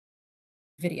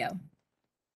video.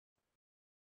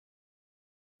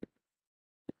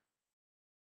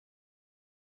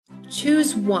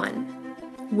 Choose one: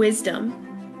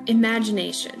 wisdom,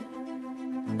 imagination.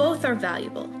 Both are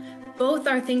valuable. Both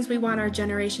are things we want our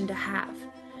generation to have.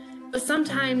 But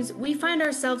sometimes we find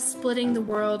ourselves splitting the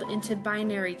world into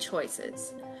binary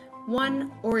choices,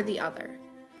 one or the other,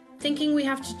 thinking we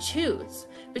have to choose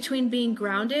between being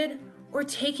grounded or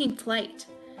taking flight,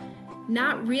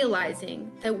 not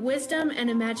realizing that wisdom and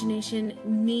imagination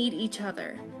need each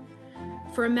other.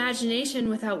 For imagination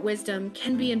without wisdom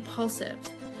can be impulsive,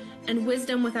 and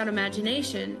wisdom without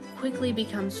imagination quickly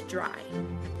becomes dry.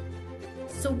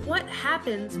 So what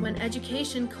happens when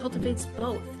education cultivates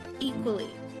both equally?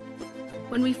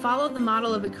 When we follow the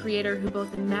model of a creator who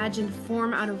both imagined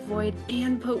form out of void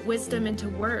and put wisdom into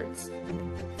words?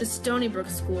 The Stony Brook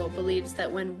School believes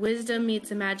that when wisdom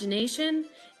meets imagination,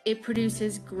 it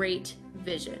produces great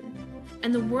vision.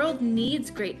 And the world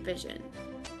needs great vision.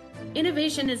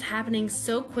 Innovation is happening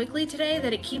so quickly today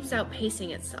that it keeps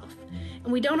outpacing itself,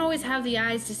 and we don't always have the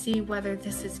eyes to see whether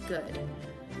this is good.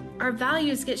 Our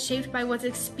values get shaped by what's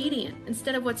expedient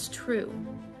instead of what's true.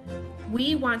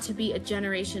 We want to be a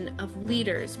generation of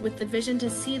leaders with the vision to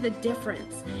see the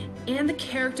difference and the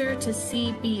character to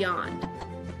see beyond.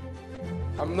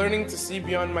 I'm learning to see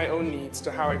beyond my own needs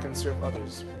to how I can serve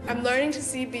others. I'm learning to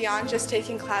see beyond just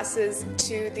taking classes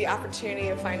to the opportunity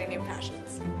of finding new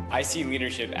passions. I see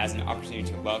leadership as an opportunity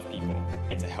to love people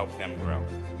and to help them grow.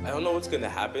 I don't know what's going to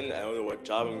happen. I don't know what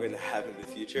job I'm going to have in the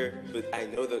future, but I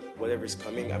know that whatever's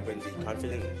coming, I'm going to be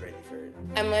confident and ready for it.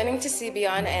 I'm learning to see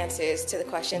beyond answers to the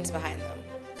questions behind them.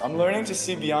 I'm learning to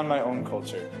see beyond my own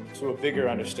culture to a bigger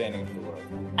understanding of the world.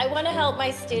 I want to help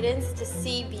my students to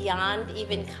see beyond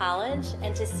even college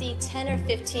and to see 10 or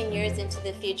 15 years into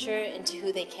the future into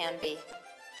who they can be.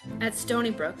 At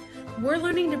Stony Brook, we're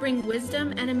learning to bring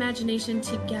wisdom and imagination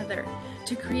together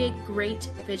to create great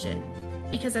vision.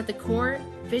 Because at the core,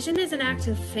 vision is an act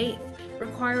of faith,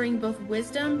 requiring both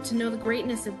wisdom to know the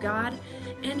greatness of God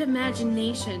and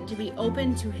imagination to be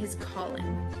open to His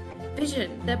calling.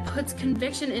 Vision that puts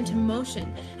conviction into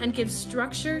motion and gives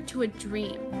structure to a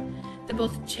dream, that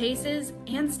both chases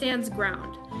and stands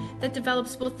ground, that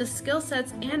develops both the skill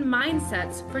sets and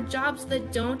mindsets for jobs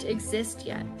that don't exist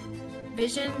yet.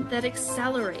 Vision that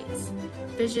accelerates,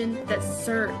 vision that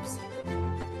serves.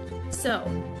 So,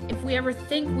 if we ever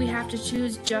think we have to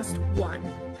choose just one,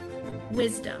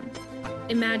 wisdom,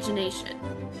 imagination,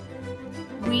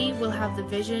 we will have the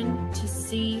vision to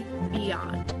see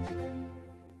beyond.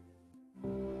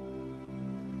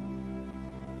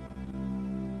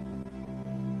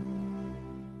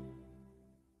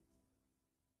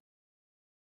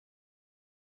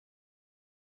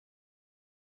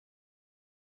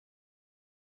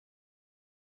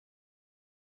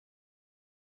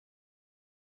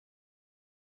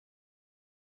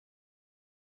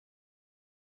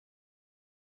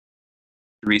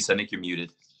 Reese, I think you're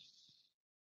muted.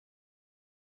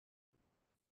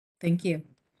 Thank you.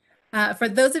 For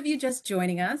those of you just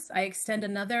joining us, I extend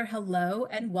another hello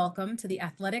and welcome to the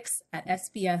Athletics at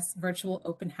SBS Virtual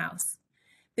Open House.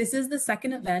 This is the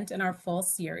second event in our fall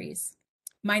series.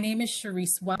 My name is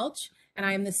Charisse Welch, and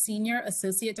I am the Senior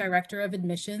Associate Director of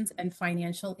Admissions and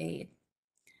Financial Aid.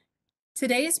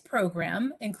 Today's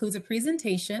program includes a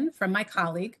presentation from my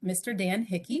colleague, Mr. Dan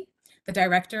Hickey, the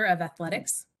Director of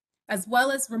Athletics, as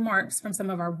well as remarks from some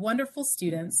of our wonderful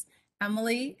students,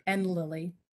 Emily and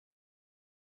Lily.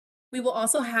 We will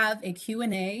also have a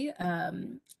Q&A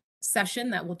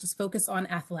session that will just focus on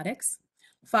athletics,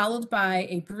 followed by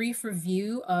a brief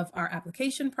review of our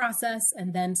application process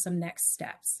and then some next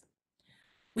steps.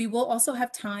 We will also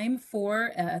have time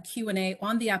for a Q&A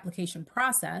on the application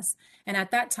process, and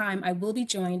at that time, I will be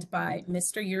joined by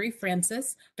Mr. Yuri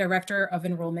Francis, Director of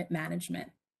Enrollment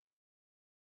Management.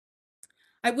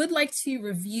 I would like to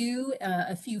review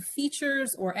a few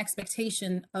features or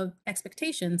expectations of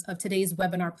today's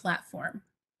webinar platform.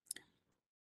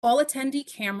 All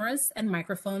attendee cameras and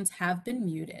microphones have been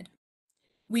muted.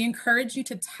 We encourage you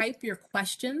to type your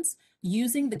questions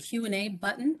using the Q&A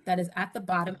button that is at the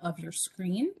bottom of your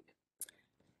screen.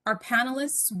 Our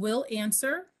panelists will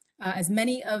answer as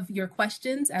many of your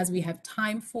questions as we have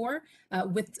time for,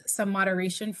 with some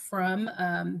moderation from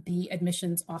the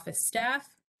admissions office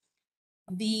staff.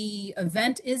 The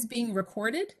event is being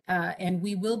recorded, and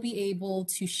we will be able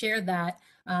to share that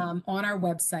on our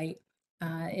website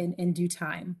in due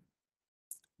time.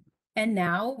 And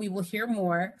now we will hear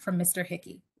more from Mr.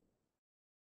 Hickey.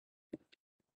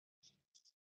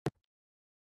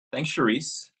 Thanks,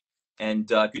 Charisse. And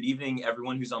good evening,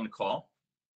 everyone who's on the call.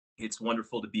 It's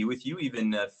wonderful to be with you,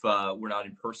 even if we're not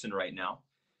in person right now.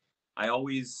 I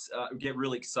always get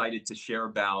really excited to share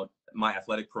about my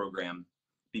athletic program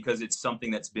because it's something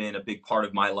that's been a big part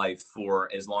of my life for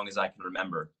as long as I can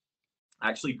remember. I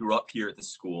actually grew up here at the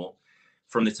school.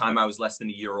 From the time I was less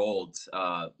than a year old,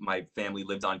 my family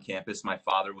lived on campus. My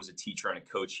father was a teacher and a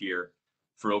coach here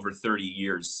for over 30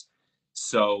 years.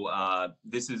 So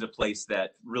this is a place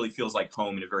that really feels like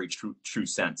home in a very true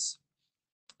sense.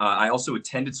 I also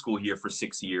attended school here for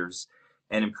 6 years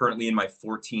and am currently in my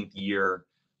 14th year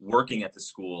working at the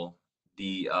school.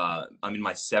 I'm in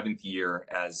my 7th year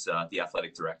as the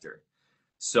athletic director.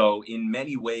 So in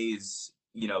many ways,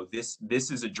 you know, this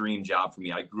is a dream job for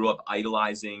me. I grew up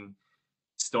idolizing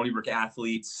Stony Brook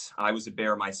athletes. I was a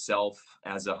Bear myself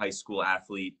as a high school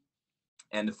athlete.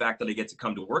 And the fact that I get to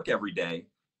come to work every day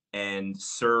and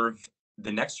serve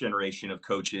the next generation of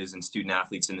coaches and student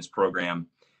athletes in this program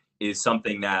is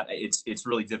something that it's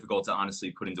really difficult to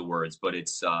honestly put into words, but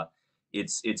it's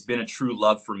been a true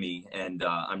love for me, and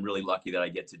I'm really lucky that I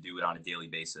get to do it on a daily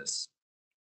basis.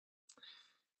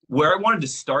 Where I wanted to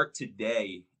start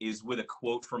today is with a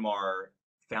quote from our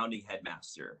founding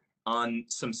headmaster. On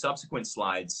some subsequent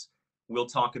slides, we'll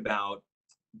talk about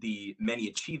the many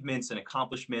achievements and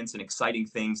accomplishments and exciting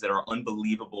things that our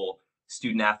unbelievable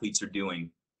student athletes are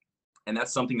doing. And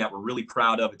that's something that we're really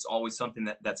proud of. It's always something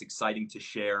that's exciting to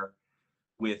share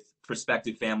with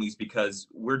prospective families because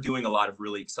we're doing a lot of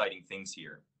really exciting things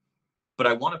here. But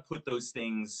I want to put those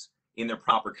things in their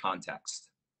proper context.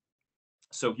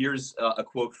 So here's a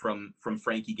quote from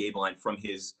Frankie Gabeline from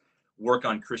his work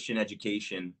on Christian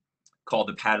education called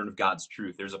The Pattern of God's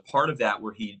Truth. There's a part of that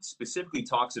where he specifically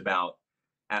talks about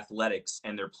athletics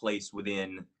and their place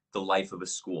within the life of a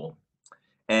school.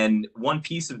 And one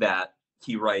piece of that,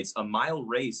 he writes, a mile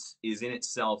race is in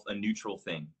itself a neutral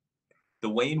thing. The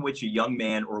way in which a young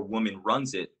man or woman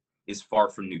runs it is far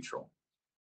from neutral.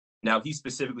 Now, he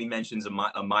specifically mentions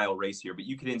a mile race here, but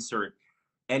you could insert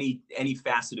any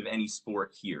facet of any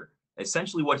sport here.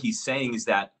 Essentially, what he's saying is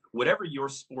that whatever your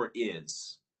sport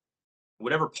is,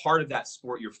 whatever part of that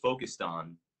sport you're focused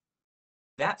on,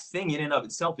 that thing in and of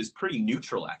itself is pretty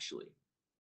neutral, actually.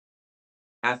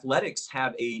 Athletics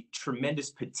have a tremendous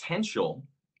potential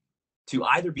to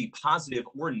either be positive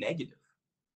or negative,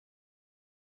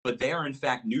 but they are in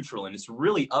fact neutral, and it's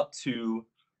really up to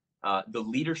the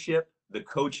leadership, the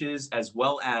coaches, as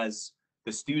well as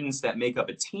the students that make up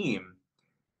a team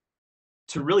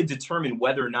to really determine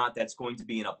whether or not that's going to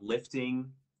be an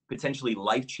uplifting, potentially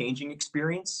life-changing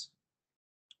experience,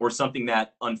 or something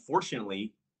that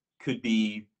unfortunately could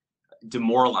be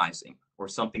demoralizing or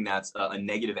something that's a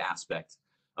negative aspect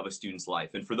of a student's life.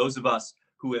 And for those of us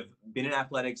who have been in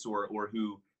athletics or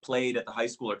who played at the high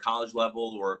school or college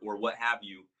level or what have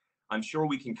you, I'm sure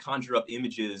we can conjure up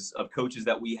images of coaches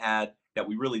that we had that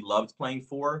we really loved playing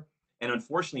for, and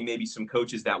unfortunately maybe some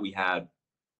coaches that we had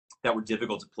that were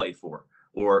difficult to play for,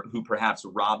 or who perhaps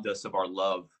robbed us of our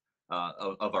love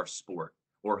of our sport,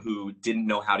 or who didn't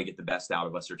know how to get the best out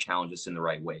of us or challenge us in the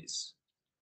right ways.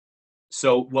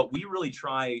 So what we really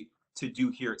try to do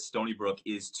here at Stony Brook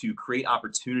is to create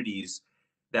opportunities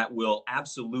that will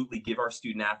absolutely give our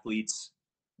student athletes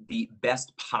the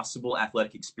best possible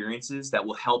athletic experiences that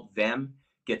will help them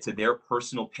get to their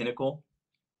personal pinnacle,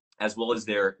 as well as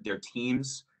their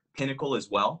team's pinnacle as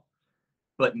well,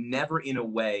 but never in a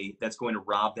way that's going to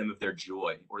rob them of their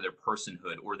joy or their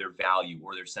personhood or their value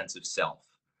or their sense of self.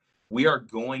 We are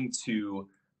going to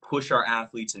push our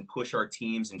athletes and push our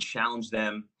teams and challenge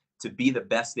them to be the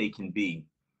best they can be,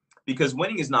 because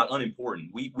winning is not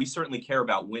unimportant. We certainly care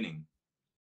about winning,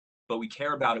 but we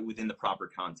care about it within the proper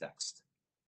context.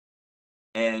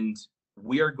 And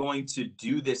we are going to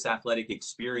do this athletic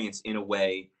experience in a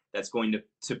way that's going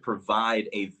to provide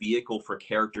a vehicle for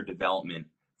character development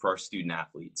for our student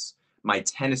athletes. My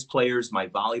tennis players, my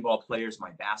volleyball players,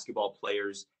 my basketball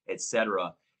players,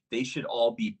 etc., they should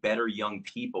all be better young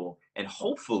people, and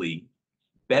hopefully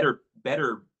better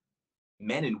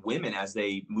men and women as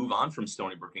they move on from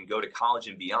Stony Brook and go to college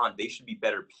and beyond. They should be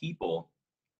better people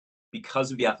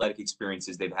because of the athletic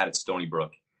experiences they've had at Stony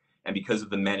Brook and because of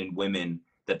the men and women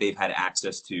that they've had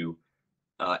access to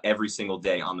every single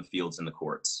day on the fields and the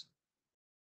courts.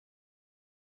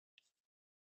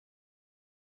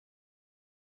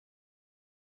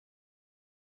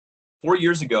 Four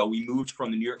years ago, we moved from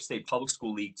the New York State Public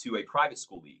School League to a private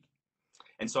school league.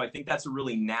 And so I think that's a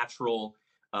really natural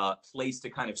place to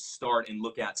kind of start and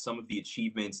look at some of the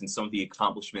achievements and some of the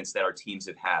accomplishments that our teams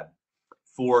have had.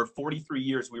 For 43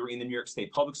 years, we were in the New York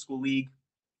State Public School League,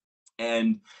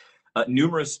 and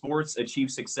numerous sports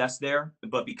achieved success there.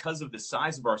 But because of the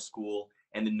size of our school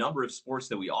and the number of sports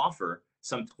that we offer,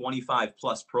 some 25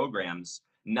 plus programs,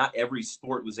 not every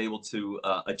sport was able to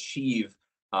achieve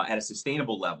at a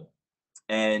sustainable level.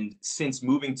 And since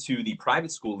moving to the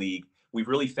private school league, we've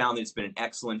really found that it's been an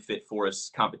excellent fit for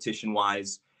us competition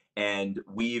wise. And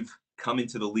we've come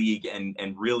into the league and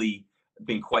really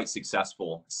been quite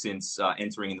successful since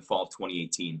entering in the fall of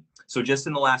 2018. So just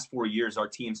in the last 4 years, our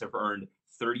teams have earned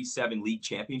 37 league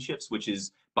championships, which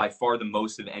is by far the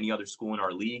most of any other school in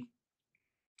our league.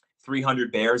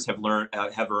 300 Bears have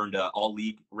earned all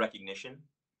league recognition.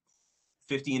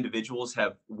 50 individuals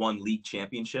have won league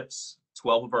championships.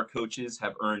 12 of our coaches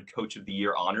have earned Coach of the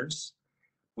Year honors.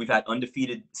 We've had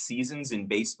undefeated seasons in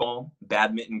baseball,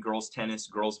 badminton, girls tennis,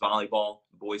 girls volleyball,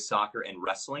 boys soccer, and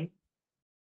wrestling.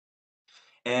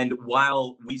 And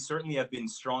while we certainly have been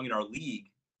strong in our league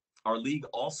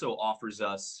also offers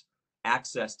us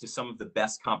access to some of the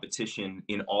best competition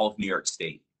in all of New York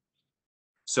State.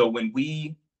 So when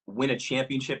we win a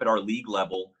championship at our league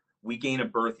level, we gain a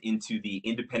berth into the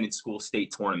independent school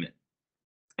state tournament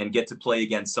and get to play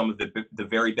against some of the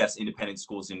very best independent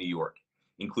schools in New York,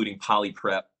 including Poly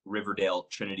Prep, Riverdale,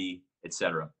 Trinity,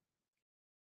 etc.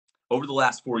 Over the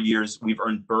last 4 years, we've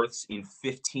earned berths in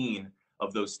 15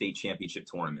 of those state championship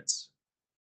tournaments.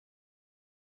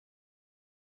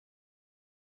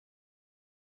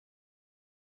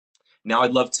 Now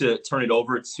I'd love to turn it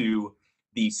over to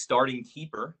the starting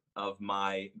keeper of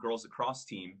my girls lacrosse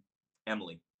team,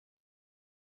 Emily.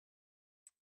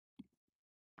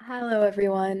 Hello,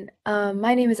 everyone.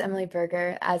 My name is Emily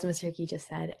Berger, as Mr. Hickey just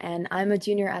said, and I'm a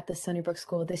junior at the Stony Brook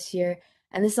School this year,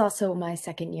 and this is also my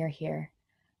second year here.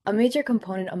 A major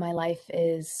component of my life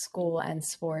is school and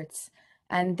sports,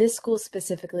 and this school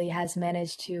specifically has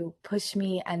managed to push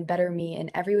me and better me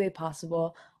in every way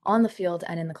possible on the field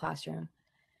and in the classroom.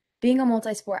 Being a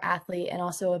multi-sport athlete and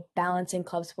also balancing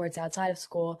club sports outside of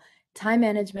school, time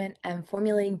management and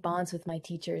formulating bonds with my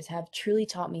teachers have truly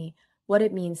taught me what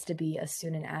it means to be a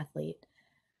student athlete.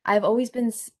 I've always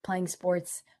been playing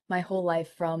sports my whole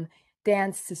life, from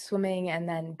dance to swimming and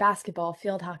then basketball,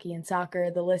 field hockey, and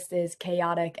soccer. The list is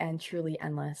chaotic and truly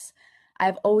endless.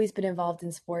 I've always been involved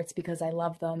in sports because I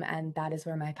love them, and that is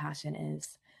where my passion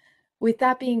is. With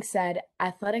that being said,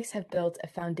 athletics have built a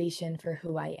foundation for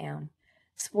who I am.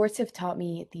 Sports have taught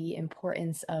me the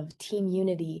importance of team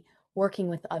unity, working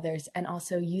with others, and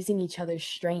also using each other's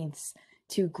strengths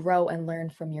to grow and learn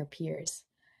from your peers.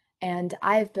 And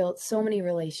I've built so many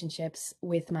relationships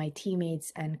with my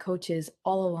teammates and coaches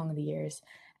all along the years,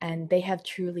 and they have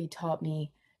truly taught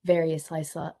me various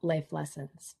life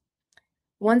lessons.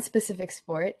 One specific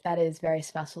sport that is very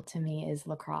special to me is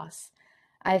lacrosse.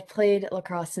 I've played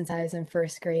lacrosse since I was in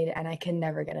first grade, and I can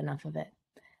never get enough of it.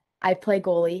 I play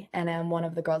goalie and am one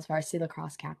of the girls' varsity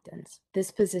lacrosse captains.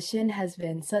 This position has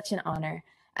been such an honor,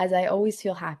 as I always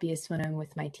feel happiest when I'm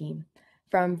with my team.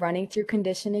 From running through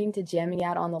conditioning to jamming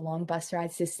out on the long bus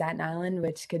rides to Staten Island,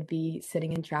 which could be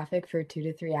sitting in traffic for 2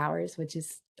 to 3 hours, which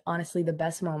is honestly the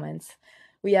best moments.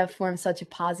 We have formed such a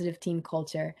positive team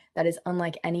culture that is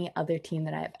unlike any other team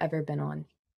that I've ever been on.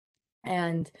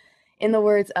 And in the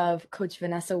words of Coach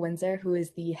Vanessa Windsor, who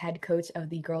is the head coach of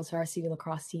the girls varsity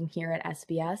lacrosse team here at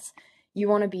SBS, you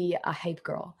want to be a hype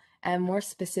girl, and more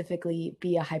specifically,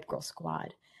 be a hype girl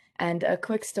squad. And a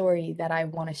quick story that I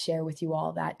want to share with you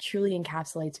all that truly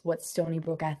encapsulates what Stony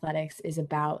Brook Athletics is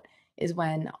about is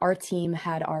when our team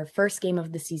had our first game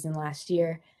of the season last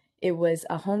year. It was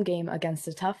a home game against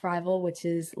a tough rival, which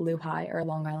is Lou High, or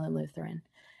Long Island Lutheran.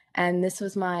 And this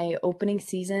was my opening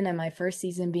season and my first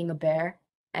season being a Bear.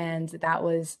 And that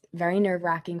was very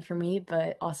nerve-wracking for me,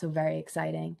 but also very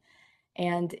exciting.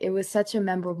 And it was such a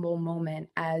memorable moment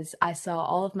as I saw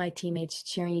all of my teammates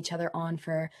cheering each other on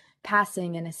for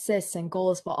passing and assists and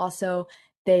goals, but also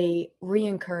they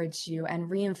re-encouraged you and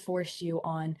reinforced you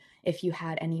on if you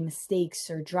had any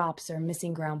mistakes or drops or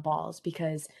missing ground balls,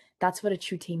 because that's what a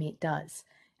true teammate does.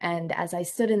 And as I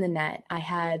stood in the net, I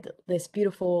had this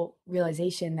beautiful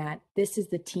realization that this is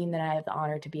the team that I have the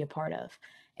honor to be a part of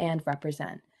and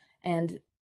represent. And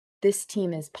this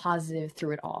team is positive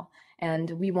through it all.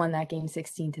 And we won that game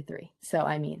 16-3. So,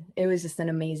 I mean, it was just an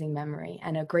amazing memory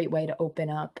and a great way to open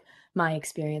up my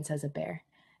experience as a Bear.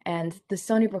 And the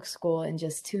Stony Brook School in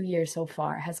just 2 years so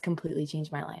far has completely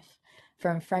changed my life.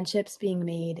 From friendships being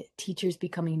made, teachers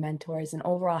becoming mentors, and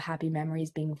overall happy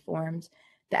memories being formed,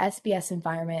 the SBS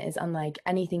environment is unlike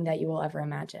anything that you will ever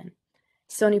imagine.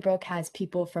 Stony Brook has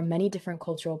people from many different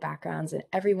cultural backgrounds, and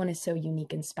everyone is so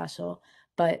unique and special.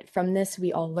 But from this,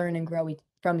 we all learn and grow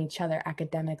from each other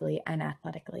academically and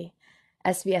athletically.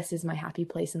 SBS is my happy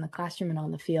place in the classroom and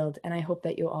on the field, and I hope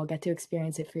that you'll all get to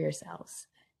experience it for yourselves.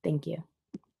 Thank you.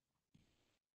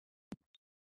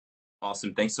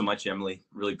 Awesome. Thanks so much, Emily.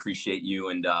 Really appreciate you.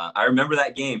 And I remember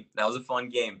that game. That was a fun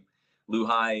game.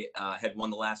 Lehigh had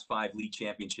won the last 5 league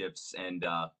championships, and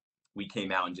we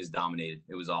came out and just dominated.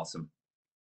 It was awesome.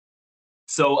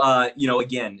 So,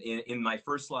 again, in my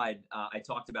first slide, I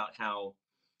talked about how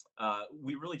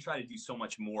we really try to do so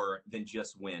much more than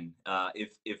just win.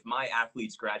 If my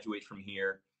athletes graduate from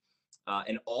here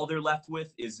and all they're left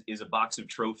with is a box of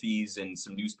trophies and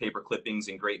some newspaper clippings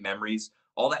and great memories,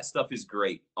 all that stuff is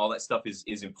great. All that stuff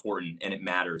is important, and it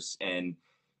matters. And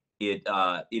it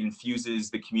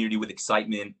infuses the community with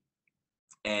excitement,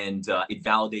 and it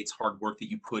validates hard work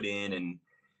that you put in. And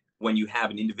when you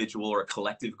have an individual or a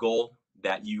collective goal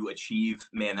that you achieve,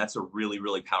 man, that's a really,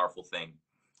 really powerful thing.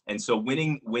 And so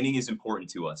winning is important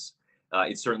to us.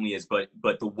 It certainly is, but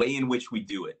the way in which we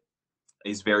do it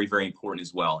is very, very important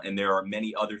as well. And there are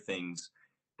many other things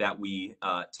that we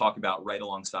talk about right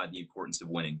alongside the importance of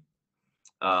winning.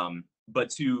 But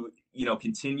to,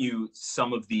 continue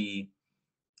some of the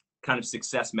kind of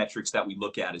success metrics that we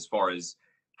look at as far as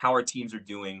how our teams are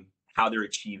doing, how they're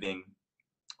achieving,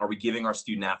 are we giving our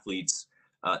student athletes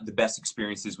the best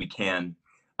experiences we can?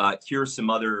 Here are some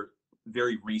other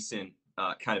very recent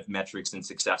kind of metrics and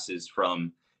successes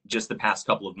from just the past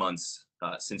couple of months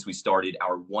since we started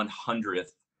our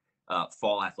 100th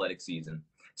fall athletic season.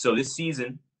 So this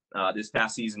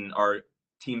past season, our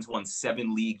teams won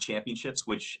 7 league championships,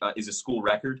 which is a school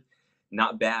record.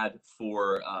 Not bad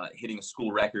for hitting a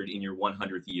school record in your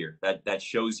 100th year. That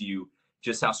shows you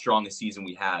just how strong a season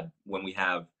we had when we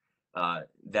have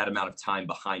that amount of time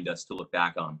behind us to look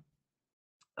back on.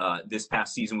 This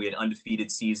past season, we had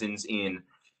undefeated seasons in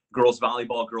girls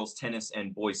volleyball, girls tennis,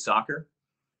 and boys soccer.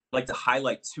 I'd like to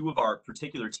highlight 2 of our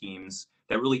particular teams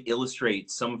that really illustrate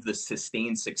some of the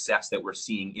sustained success that we're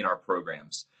seeing in our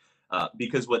programs.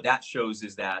 Because what that shows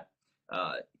is that,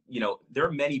 there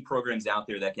are many programs out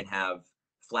there that can have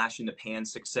flash in the pan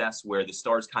success where the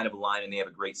stars kind of align and they have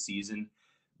a great season.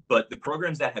 But the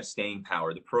programs that have staying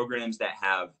power, the programs that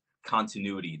have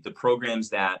continuity, the programs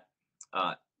that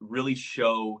really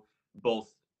show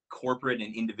both corporate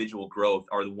and individual growth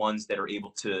are the ones that are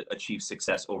able to achieve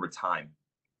success over time.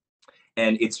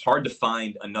 And it's hard to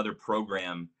find another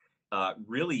program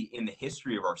really in the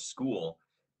history of our school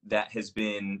that has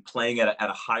been playing at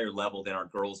a higher level than our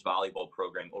girls volleyball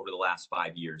program over the last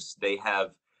 5 years. They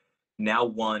have now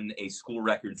won a school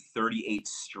record 38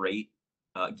 straight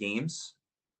games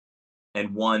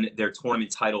and won their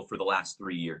tournament title for the last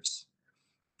 3 years.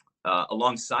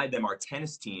 Alongside them, our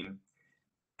tennis team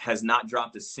has not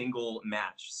dropped a single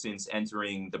match since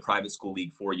entering the private school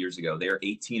league 4 years ago. They are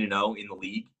 18-0 in the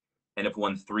league and have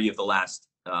won 3 of the last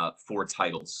 4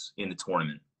 titles in the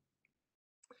tournament.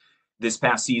 This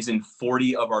past season,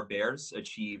 40 of our Bears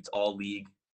achieved all league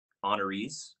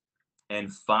honorees,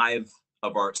 and 5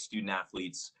 of our student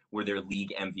athletes were their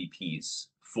league MVPs.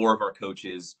 4 of our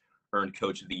coaches earned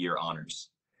Coach of the Year honors.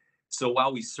 So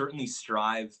while we certainly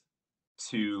strive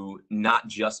to not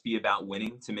just be about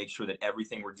winning, to make sure that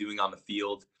everything we're doing on the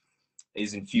field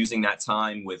is infusing that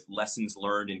time with lessons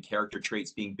learned and character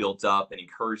traits being built up and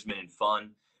encouragement and fun,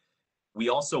 we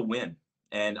also win.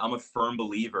 And I'm a firm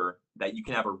believer that you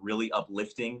can have a really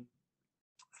uplifting,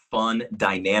 fun,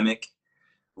 dynamic,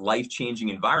 life-changing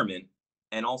environment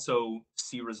and also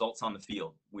see results on the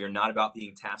field. We are not about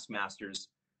being taskmasters.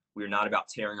 We are not about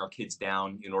tearing our kids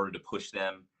down in order to push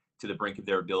them to the brink of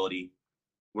their ability.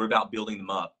 We're about building them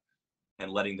up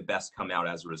and letting the best come out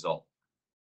as a result.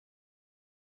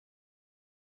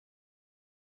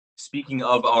 Speaking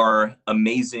of our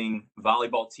amazing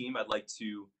volleyball team, I'd like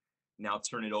to now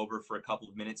turn it over for a couple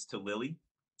of minutes to Lily,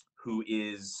 who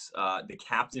is the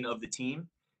captain of the team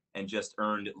and just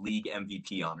earned league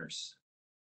MVP honors.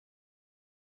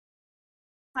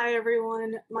 Hi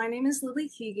everyone, my name is Lily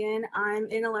Keegan. I'm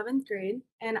in 11th grade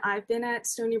and I've been at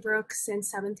Stony Brook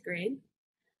since 7th grade.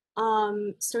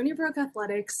 Stony Brook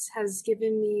Athletics has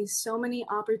given me so many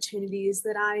opportunities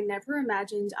that I never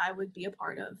imagined I would be a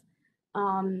part of.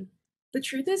 The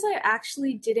truth is I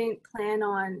actually didn't plan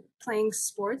on playing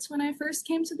sports when I first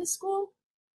came to the school.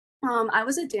 I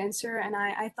was a dancer and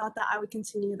I thought that I would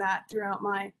continue that throughout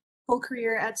my whole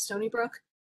career at Stony Brook,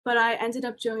 but I ended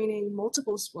up joining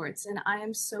multiple sports and I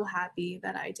am so happy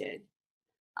that I did.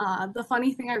 The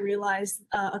funny thing I realized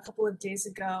a couple of days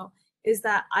ago is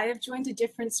that I have joined a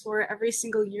different sport every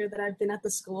single year that I've been at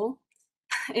the school.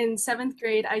 In 7th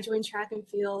grade, I joined track and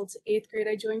field. 8th grade,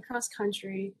 I joined cross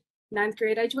country. 9th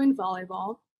grade, I joined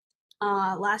volleyball.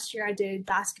 Last year, I did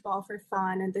basketball for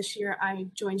fun, and this year, I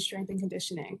joined strength and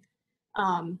conditioning.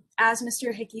 As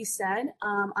Mr. Hickey said,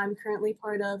 I'm currently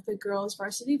part of the girls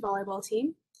varsity volleyball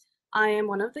team. I am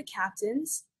one of the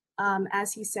captains.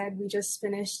 As he said, we just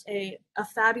finished a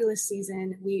fabulous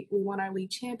season. We won our league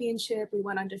championship, we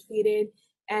went undefeated,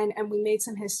 and we made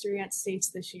some history at states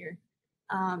this year.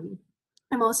 I'm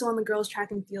also on the girls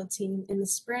track and field team in the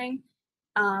spring.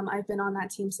 I've been on that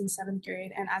team since 7th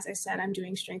grade, and as I said, I'm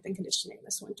doing strength and conditioning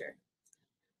this winter.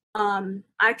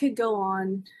 I could go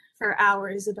on for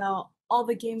hours about all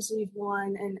the games we've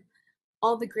won and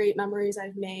all the great memories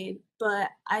I've made, but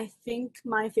I think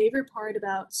my favorite part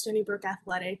about Stony Brook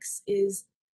athletics is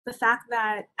the fact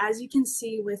that, as you can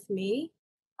see with me,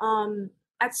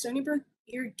 at Stony Brook,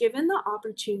 you're given the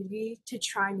opportunity to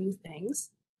try new things.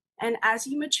 And as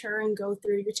you mature and go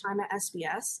through your time at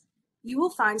SBS, you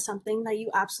will find something that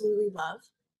you absolutely love.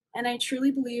 And I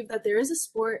truly believe that there is a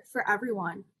sport for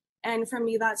everyone. And for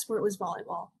me, that sport was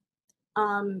volleyball.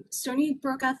 Stony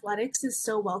Brook Athletics is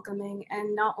so welcoming,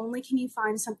 and not only can you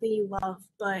find something you love,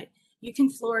 but you can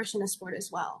flourish in a sport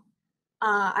as well.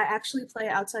 I actually play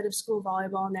outside of school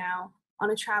volleyball now on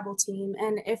a travel team,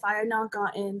 and if I had not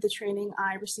gotten the training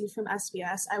I received from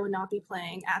SBS, I would not be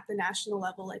playing at the national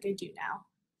level like I do now.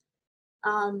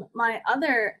 My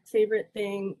other favorite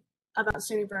thing about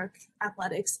Stony Brook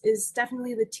Athletics is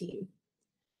definitely the team.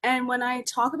 And when I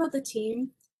talk about the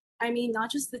team, I mean not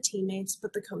just the teammates,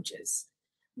 but the coaches.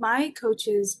 My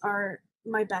coaches are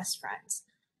my best friends.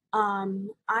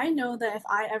 I know that if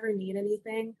I ever need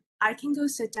anything, I can go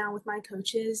sit down with my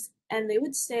coaches and they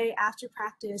would stay after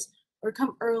practice or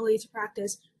come early to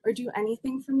practice or do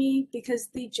anything for me because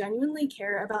they genuinely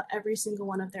care about every single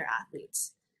one of their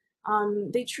athletes.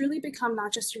 They truly become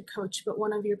not just your coach, but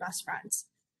one of your best friends.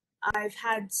 I've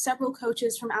had several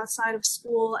coaches from outside of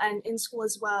school and in school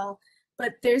as well,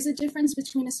 but there's a difference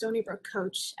between a Stony Brook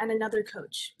coach and another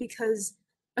coach because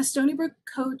a Stony Brook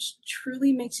coach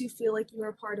truly makes you feel like you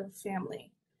are part of a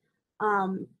family.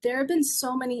 There have been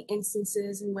so many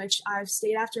instances in which I've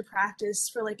stayed after practice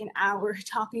for like an hour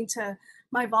talking to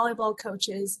my volleyball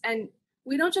coaches, and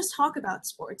we don't just talk about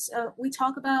sports, we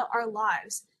talk about our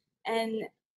lives, and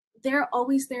they're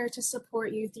always there to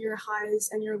support you through your highs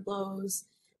and your lows,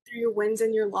 through your wins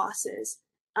and your losses.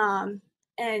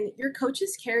 And your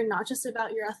coaches care not just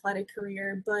about your athletic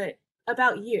career, but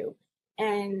about you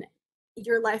and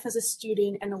your life as a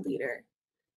student and a leader.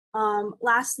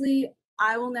 Lastly,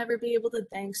 I will never be able to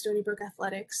thank Stony Brook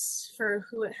Athletics for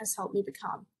who it has helped me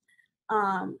become.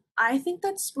 I think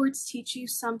that sports teach you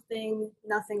something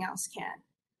nothing else can.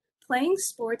 Playing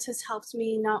sports has helped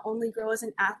me not only grow as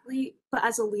an athlete, but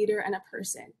as a leader and a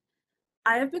person.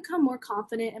 I have become more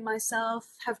confident in myself,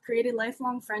 have created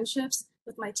lifelong friendships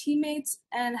with my teammates,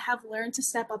 and have learned to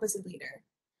step up as a leader.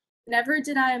 Never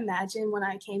did I imagine when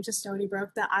I came to Stony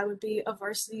Brook that I would be a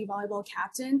varsity volleyball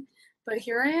captain, but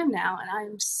here I am now, and I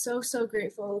am so, so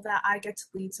grateful that I get to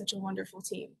lead such a wonderful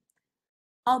team.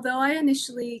 Although I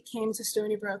initially came to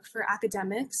Stony Brook for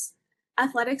academics,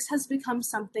 athletics has become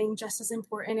something just as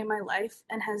important in my life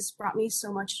and has brought me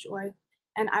so much joy,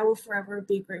 and I will forever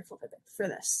be grateful for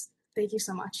this. Thank you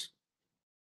so much.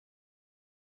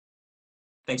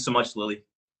 Thanks so much, Lily.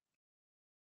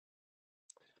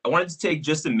 I wanted to take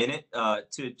just a minute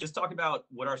to just talk about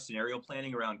what our scenario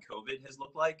planning around COVID has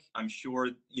looked like. I'm sure,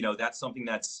 that's something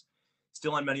that's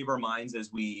still on many of our minds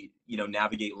as we,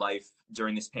 navigate life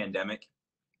during this pandemic.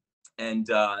 And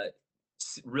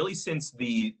really since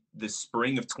the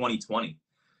spring of 2020,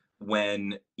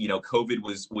 when, COVID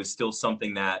was still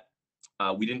something that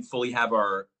we didn't fully have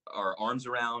our arms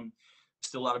around,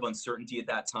 still a lot of uncertainty at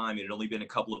that time. It had only been a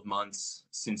couple of months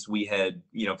since we had,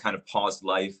 kind of paused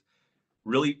life.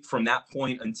 Really, from that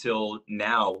point until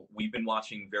now, we've been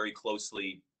watching very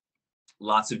closely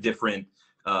lots of different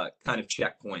kind of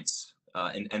checkpoints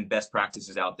and best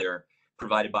practices out there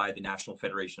provided by the National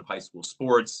Federation of High School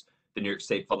Sports, the New York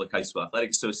State Public High School Athletic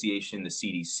Association, the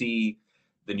CDC,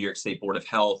 the New York State Board of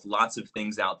Health, lots of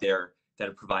things out there that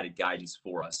have provided guidance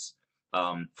for us.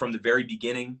 From the very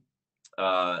beginning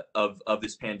of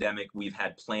this pandemic, we've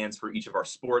had plans for each of our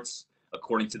sports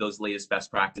according to those latest best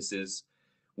practices.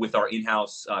 With our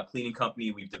in-house cleaning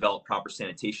company, we've developed proper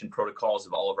sanitation protocols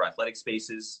of all of our athletic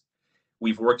spaces.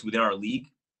 We've worked within our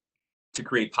league to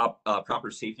create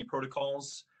proper safety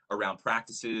protocols around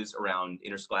practices, around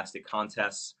interscholastic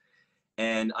contests.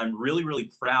 And I'm really,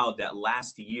 really proud that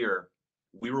last year,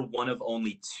 we were one of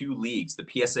only 2 leagues. The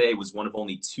PSAA was one of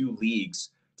only 2 leagues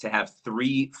to have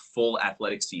 3 full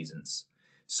athletic seasons.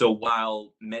 So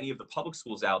while many of the public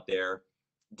schools out there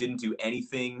didn't do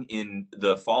anything in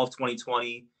the fall of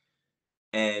 2020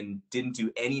 and didn't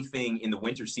do anything in the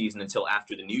winter season until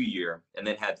after the new year, and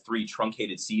then had 3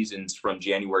 truncated seasons from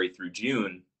January through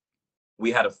June,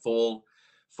 we had a full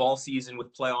fall season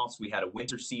with playoffs. We had a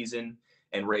winter season,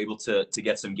 and we're able to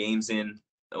get some games in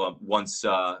once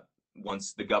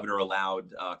the governor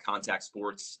allowed contact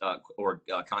sports or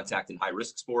contact and high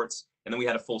risk sports. And then we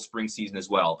had a full spring season as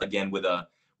well, again with a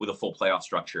full playoff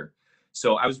structure.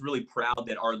 So I was really proud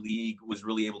that our league was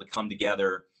really able to come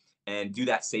together and do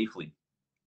that safely.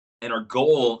 And our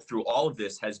goal through all of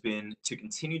this has been to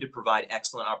continue to provide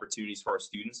excellent opportunities for our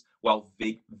students while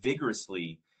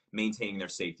vigorously maintaining their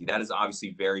safety. That is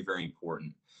obviously very, very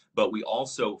important. But we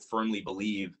also firmly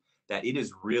believe that it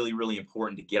is really, really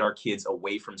important to get our kids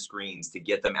away from screens, to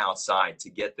get them outside, to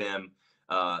get them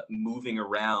moving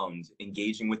around,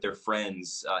 engaging with their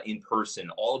friends in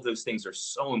person. All of those things are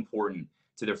so important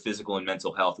to their physical and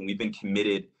mental health. And we've been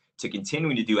committed to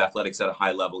continuing to do athletics at a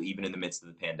high level, even in the midst of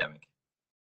the pandemic.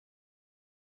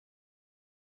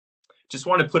 Just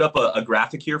want to put up a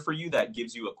graphic here for you that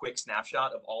gives you a quick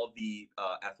snapshot of all of the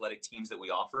athletic teams that we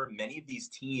offer. Many of these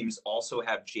teams also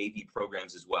have JV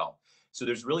programs as well. So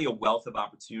there's really a wealth of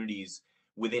opportunities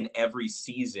within every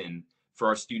season for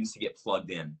our students to get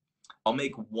plugged in. I'll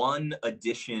make one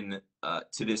addition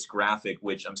to this graphic,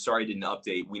 which I'm sorry I didn't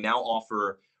update. We now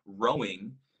offer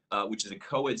rowing, which is a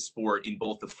co-ed sport in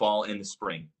both the fall and the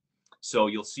spring. So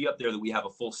you'll see up there that we have a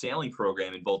full sailing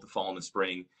program in both the fall and the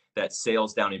spring that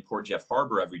sails down in Port Jeff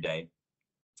Harbor every day.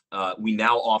 We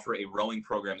now offer a rowing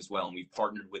program as well, and we've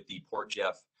partnered with the Port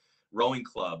Jeff Rowing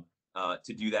Club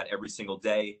to do that every single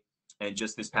day. And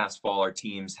just this past fall, our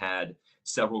teams had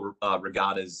several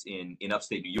regattas in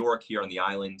upstate New York, here on the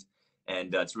island,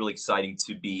 and it's really exciting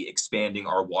to be expanding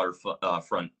our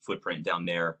waterfront footprint down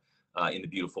there in the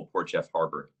beautiful Port Jeff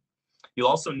Harbor. You'll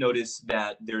also notice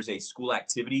that there's a school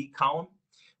activity column.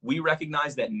 We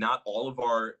recognize that not all of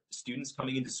our students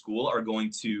coming into school are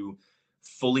going to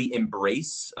fully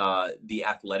embrace the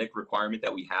athletic requirement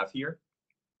that we have here.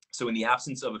 So in the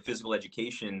absence of a physical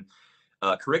education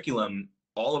curriculum,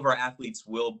 all of our athletes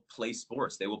will play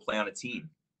sports. They will play on a team.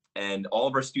 And all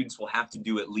of our students will have to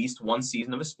do at least one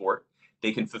season of a sport.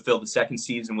 They can fulfill the second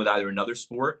season with either another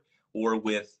sport or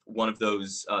with one of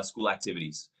those school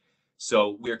activities.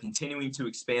 So we're continuing to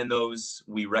expand those.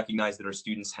 We recognize that our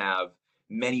students have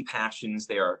many passions.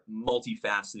 They are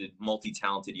multifaceted,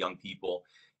 multi-talented young people,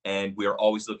 and we are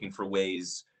always looking for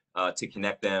ways to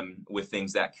connect them with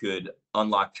things that could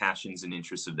unlock passions and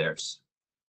interests of theirs.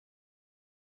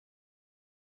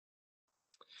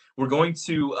 We're going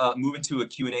to move into a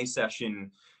Q&A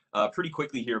session pretty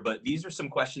quickly here, but these are some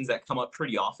questions that come up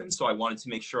pretty often, so I wanted to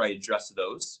make sure I address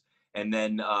those, and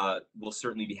then we'll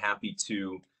certainly be happy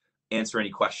to answer any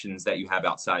questions that you have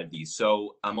outside of these.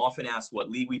 So I'm often asked what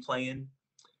league we play in.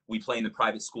 We play in the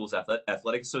Private Schools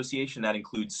Athletic Association. That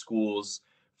includes schools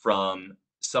from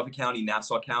Suffolk County,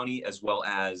 Nassau County, as well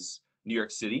as New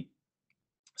York City.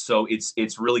 So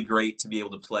it's really great to be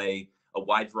able to play a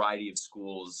wide variety of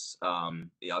schools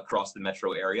across the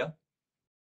metro area.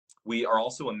 We are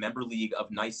also a member league of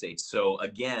NYSATE. So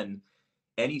again,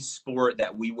 any sport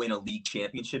that we win a league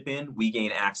championship in, we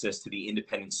gain access to the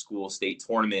independent school state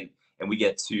tournament, and we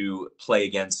get to play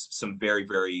against some very,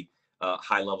 very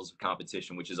high levels of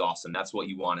competition, which is awesome. That's what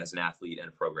you want as an athlete and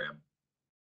a program.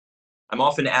 I'm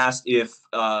often asked if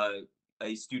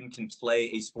a student can play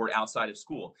a sport outside of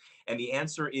school, and the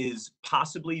answer is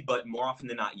possibly, but more often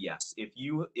than not, yes. If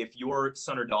your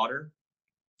son or daughter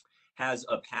has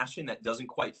a passion that doesn't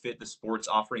quite fit the sports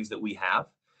offerings that we have,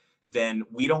 then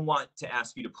we don't want to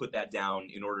ask you to put that down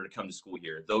in order to come to school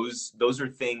here. Those are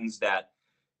things that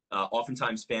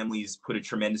oftentimes families put a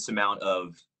tremendous amount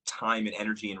of time and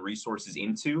energy and resources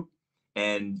into,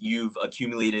 and you've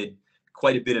accumulated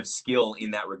quite a bit of skill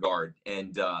in that regard.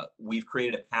 And we've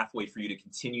created a pathway for you to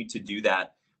continue to do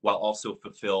that while also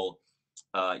fulfill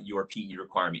your PE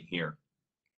requirement here.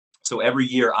 So every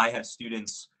year I have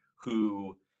students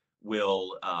who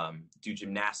will do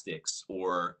gymnastics,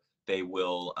 or they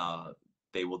will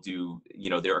do,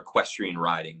 their equestrian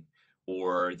riding,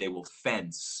 or they will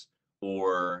fence,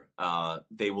 or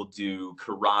they will do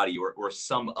karate, or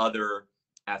some other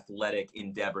athletic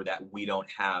endeavor that we don't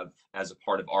have as a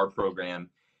part of our program.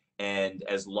 And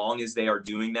as long as they are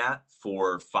doing that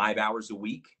for 5 hours a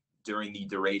week during the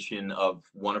duration of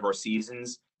one of our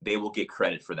seasons, they will get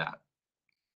credit for that.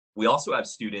 We also have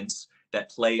students that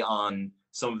play on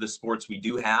some of the sports we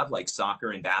do have, like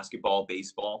soccer and basketball,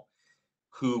 baseball,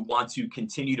 who want to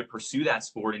continue to pursue that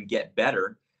sport and get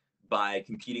better by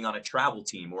competing on a travel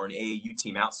team or an AAU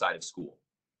team outside of school.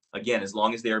 Again, as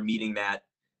long as they're meeting that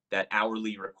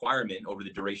hourly requirement over the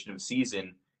duration of the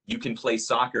season, you can play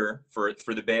soccer for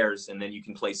the Bears, and then you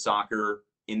can play soccer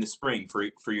in the spring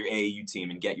for your AAU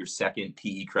team and get your second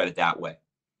PE credit that way.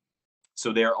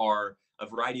 So there are a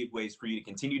variety of ways for you to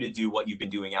continue to do what you've been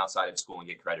doing outside of school and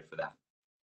get credit for that.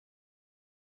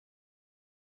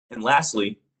 And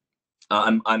lastly,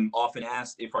 I'm often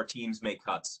asked if our teams make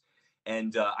cuts,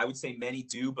 and I would say many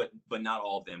do, but not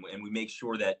all of them. And we make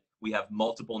sure that we have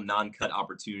multiple non-cut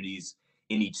opportunities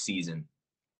in each season.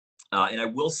 And I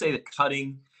will say that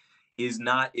cutting is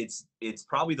not, it's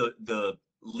probably the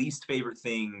least favorite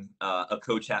thing a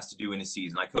coach has to do in a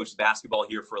season. I coached basketball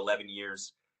here for 11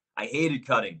 years. I hated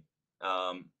cutting,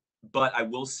 but I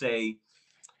will say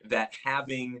that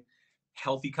having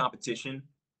healthy competition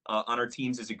on our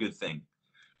teams is a good thing.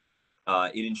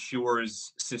 It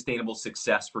ensures sustainable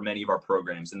success for many of our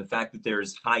programs. And the fact that there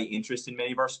is high interest in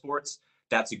many of our sports,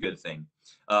 that's a good thing.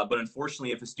 But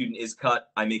unfortunately, if a student is cut,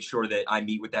 I make sure that I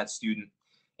meet with that student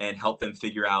and help them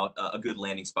figure out a good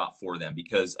landing spot for them.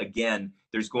 Because again,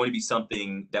 there's going to be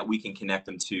something that we can connect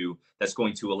them to that's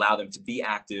going to allow them to be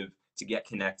active, to get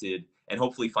connected, and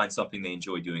hopefully find something they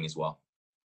enjoy doing as well.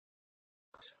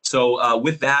 So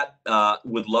with that,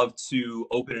 would love to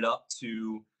open it up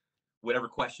to whatever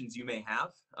questions you may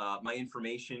have. My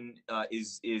information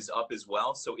is up as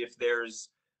well. So if there's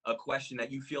a question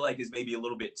that you feel like is maybe a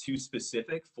little bit too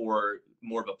specific for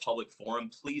more of a public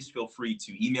forum, please feel free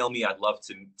to email me. I'd love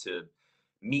to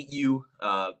meet you,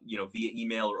 via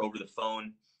email or over the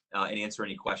phone and answer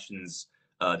any questions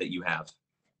that you have.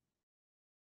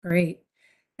 Great.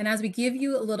 And as we give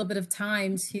you a little bit of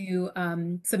time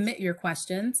to submit your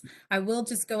questions, I will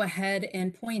just go ahead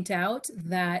and point out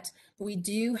that we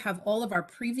do have all of our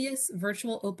previous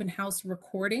virtual open house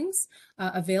recordings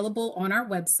available on our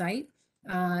website.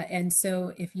 And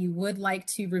so if you would like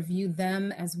to review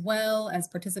them as well as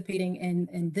participating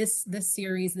in this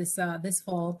series this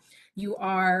fall, you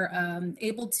are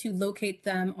able to locate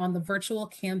them on the virtual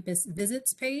campus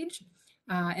visits page.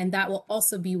 And that will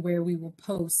also be where we will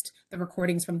post the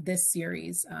recordings from this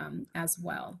series as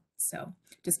well. So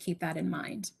just keep that in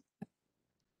mind.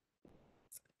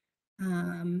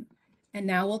 And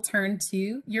now we'll turn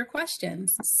to your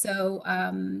questions. So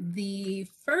the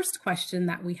first question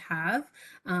that we have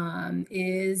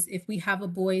is if we have a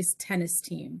boys tennis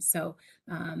team. So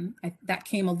that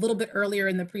came a little bit earlier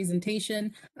in the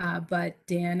presentation, but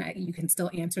Dan, you can still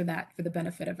answer that for the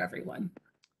benefit of everyone.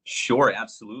 Sure,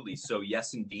 absolutely. So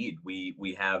yes, indeed,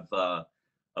 we have a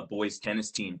boys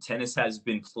tennis team. Tennis has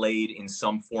been played in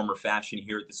some form or fashion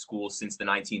here at the school since the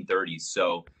 1930s.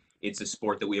 So it's a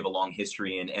sport that we have a long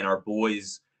history in. And our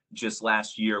boys just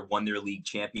last year won their league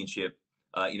championship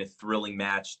in a thrilling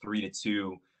match,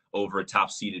 3-2 over a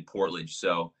top-seeded Portland.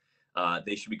 So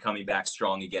they should be coming back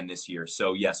strong again this year.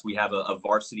 So yes, we have a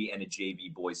varsity and a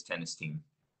JV boys tennis team.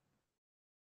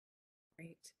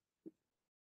 Great.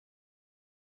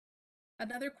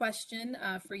 Another question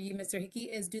for you, Mr. Hickey,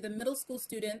 is do the middle school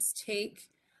students take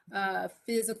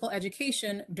physical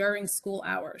education during school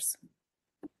hours?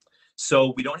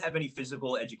 So we don't have any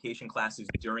physical education classes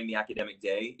during the academic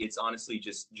day. It's honestly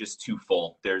just too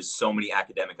full. There's so many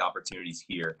academic opportunities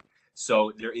here.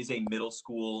 So there is a middle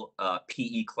school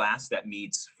PE class that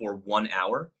meets for 1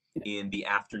 hour in the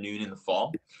afternoon in the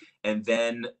fall. And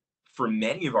then for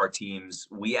many of our teams,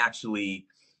 we actually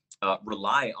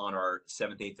rely on our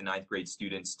 7th, 8th, and 9th grade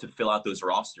students to fill out those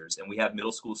rosters. And we have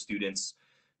middle school students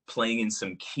playing in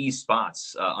some key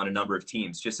spots on a number of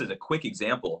teams. Just as a quick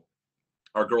example,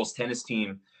 our girls tennis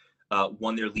team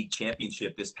won their league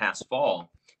championship this past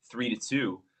fall,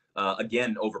 3-2,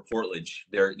 again over Portledge.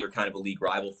 They're kind of a league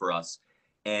rival for us.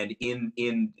 And in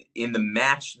the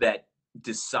match that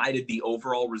decided the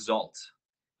overall result,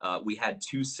 we had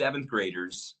 2 7th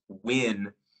graders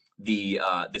win the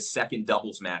second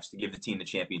doubles match to give the team the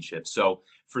championship. So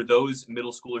for those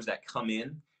middle schoolers that come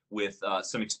in with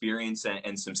some experience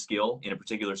and some skill in a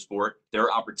particular sport, there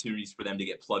are opportunities for them to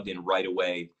get plugged in right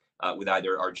away with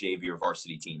either our JV or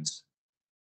varsity teams.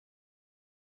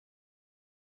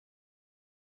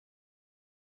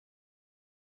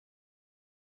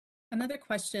 Another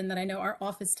question that I know our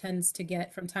office tends to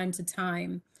get from time to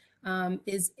time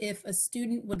is if a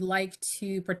student would like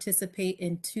to participate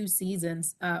in 2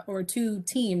 seasons or 2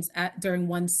 teams during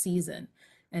one season.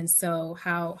 And so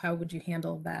how would you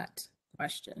handle that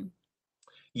question?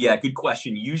 Yeah, good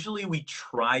question. Usually we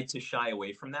try to shy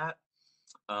away from that.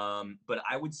 But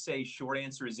I would say short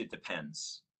answer is it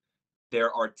depends.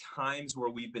 There are times where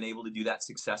we've been able to do that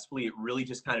successfully. It really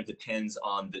just kind of depends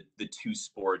on the 2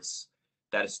 sports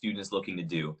that a student is looking to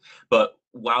do. But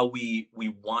while we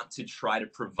want to try to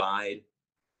provide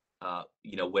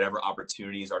whatever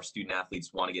opportunities our student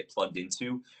athletes want to get plugged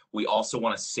into, we also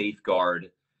want to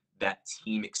safeguard that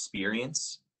team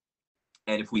experience.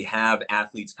 And if we have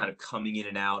athletes kind of coming in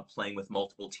and out, playing with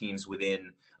multiple teams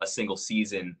within a single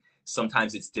season,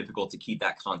 sometimes it's difficult to keep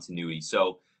that continuity.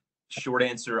 So Short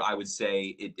answer, I would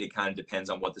say it kind of depends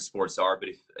on what the sports are. But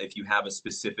if you have a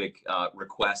specific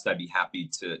request, I'd be happy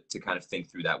to kind of think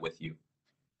through that with you.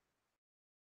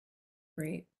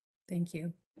 Great, thank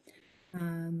you.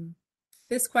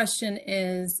 This question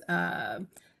is, good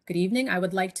evening. I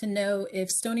would like to know if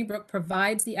Stony Brook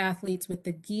provides the athletes with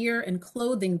the gear and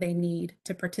clothing they need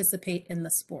to participate in the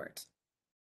sport.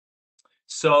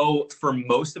 So for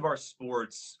most of our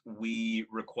sports, we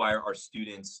require our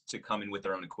students to come in with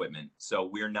their own equipment. So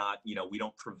we're not, we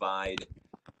don't provide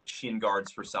shin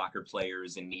guards for soccer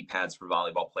players and knee pads for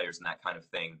volleyball players and that kind of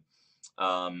thing.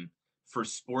 For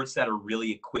sports that are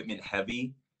really equipment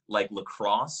heavy, like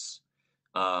lacrosse,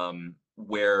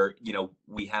 where,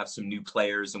 we have some new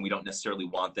players and we don't necessarily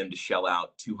want them to shell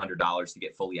out $200 to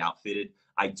get fully outfitted.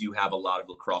 I do have a lot of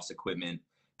lacrosse equipment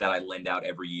that I lend out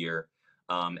every year.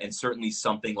 And certainly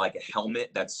something like a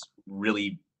helmet,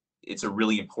 it's a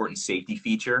really important safety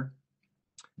feature.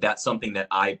 That's something that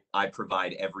I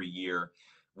provide every year.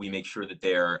 We make sure that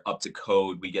they're up to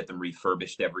code. We get them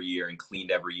refurbished every year and cleaned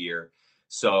every year.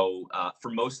 So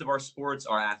for most of our sports,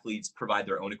 our athletes provide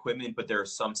their own equipment, but there are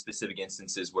some specific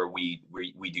instances where we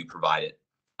do provide it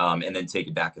and then take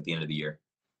it back at the end of the year.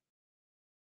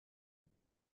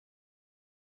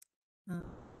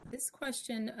 This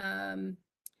question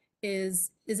is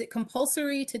it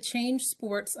compulsory to change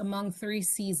sports among 3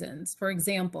 seasons? For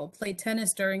example, play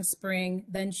tennis during spring,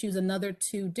 then choose another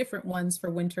 2 different ones for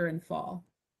winter and fall.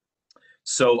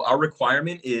 So our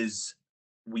requirement is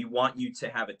we want you to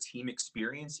have a team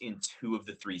experience in 2 of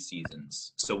the 3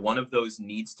 seasons. So one of those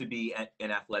needs to be an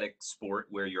athletic sport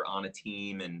where you're on a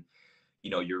team and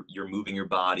you're moving your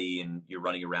body and you're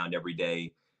running around every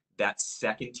day. That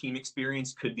second team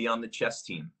experience could be on the chess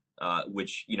team.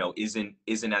 Which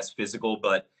isn't as physical,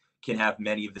 but can have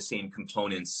many of the same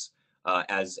components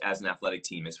as an athletic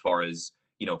team, as far as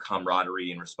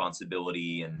camaraderie and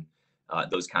responsibility and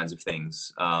those kinds of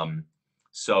things.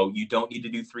 So you don't need to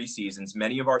do 3 seasons.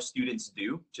 Many of our students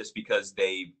do, just because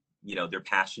they're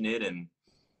passionate and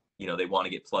they want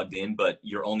to get plugged in. But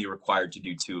you're only required to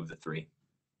do 2 of the 3.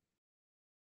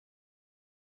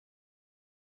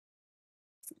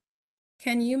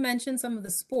 Can you mention some of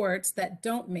the sports that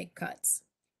don't make cuts?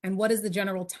 And what is the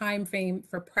general time frame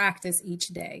for practice each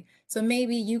day? So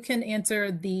maybe you can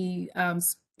answer the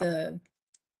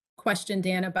question,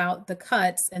 Dan, about the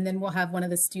cuts, and then we'll have one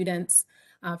of the students,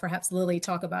 perhaps Lily,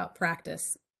 talk about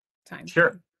practice time.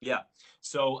 Sure. Yeah.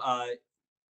 So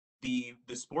the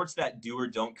sports that do or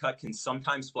don't cut can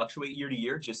sometimes fluctuate year to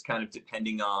year, just kind of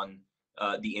depending on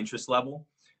the interest level.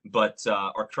 But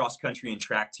our cross country and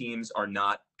track teams are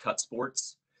not cut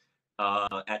sports.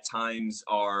 At times,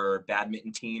 our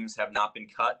badminton teams have not been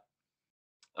cut.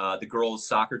 The girls'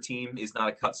 soccer team is not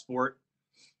a cut sport.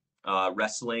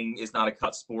 Wrestling is not a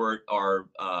cut sport. Our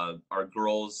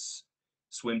girls'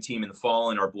 swim team in the fall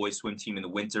and our boys' swim team in the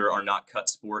winter are not cut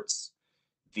sports.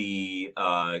 The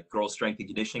girls' strength and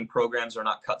conditioning programs are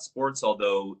not cut sports,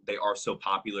 although they are so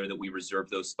popular that we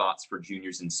reserve those spots for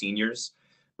juniors and seniors.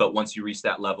 But once you reach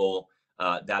that level,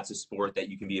 that's a sport that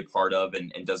you can be a part of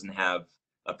and doesn't have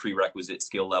a prerequisite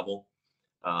skill level.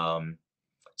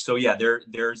 So yeah,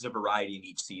 there's a variety in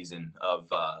each season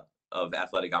of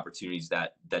athletic opportunities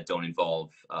that don't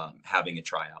involve having a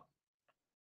tryout.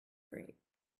 Great.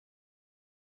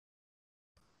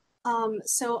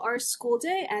 So our school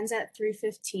day ends at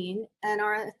 3:15 and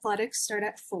our athletics start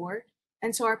at 4.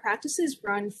 And so our practices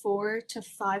run 4 to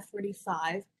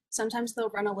 5:45. Sometimes they'll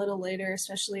run a little later,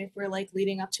 especially if we're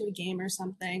leading up to a game or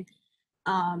something.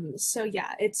 So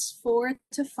yeah, it's 4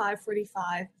 to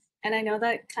 5:45. And I know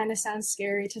that kind of sounds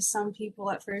scary to some people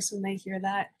at first when they hear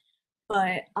that.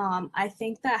 But I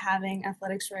think that having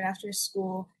athletics right after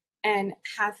school and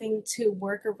having to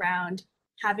work around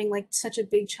having such a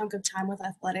big chunk of time with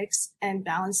athletics and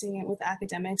balancing it with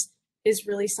academics is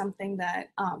really something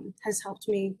that has helped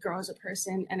me grow as a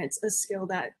person. And it's a skill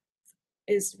that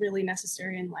is really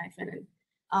necessary in life, and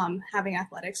having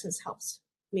athletics has helped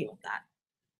me with that.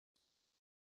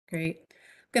 Great.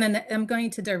 I'm going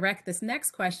to direct this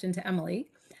next question to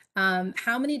Emily.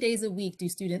 How many days a week do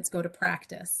students go to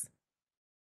practice?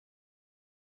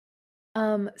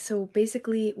 So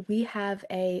basically we have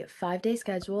a 5-day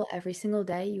schedule. Every single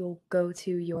day you'll go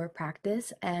to your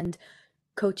practice, and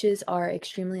coaches are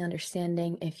extremely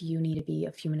understanding if you need to be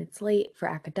a few minutes late for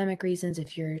academic reasons,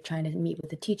 if you're trying to meet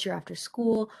with a teacher after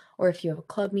school, or if you have a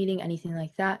club meeting, anything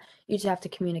like that. You just have to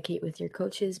communicate with your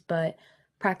coaches, but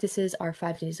practices are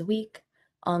 5 days a week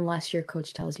unless your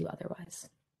coach tells you otherwise.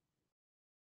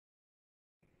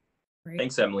 Great.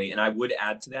 Thanks, Emily. And I would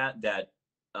add to that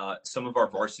some of our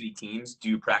varsity teams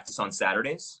do practice on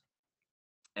Saturdays.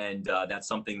 And that's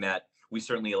something that we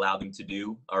certainly allow them to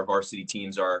do. Our varsity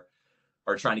teams are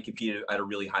trying to compete at a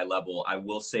really high level. I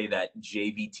will say that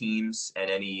JV teams and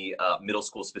any middle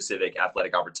school specific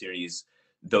athletic opportunities,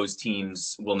 those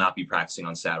teams will not be practicing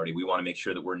on Saturday. We want to make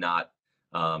sure that we're not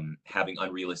having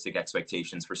unrealistic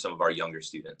expectations for some of our younger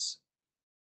students.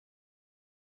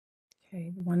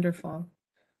 Okay, wonderful.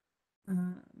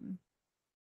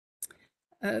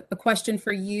 A question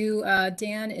for you,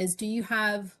 Dan, is do you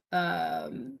have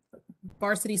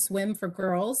varsity swim for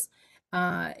girls?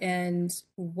 And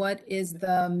what is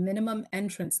the minimum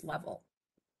entrance level?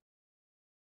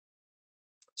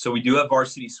 So we do have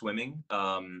varsity swimming.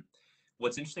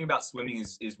 What's interesting about swimming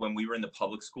is when we were in the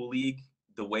public school league,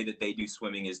 the way that they do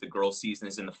swimming is the girls' season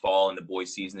is in the fall and the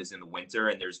boys' season is in the winter,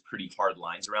 and there's pretty hard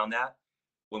lines around that.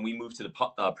 When we moved to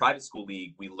the private school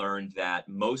league, we learned that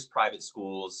most private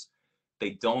schools,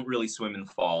 they don't really swim in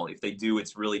the fall. If they do,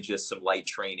 it's really just some light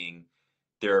training.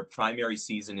 Their primary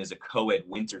season is a co-ed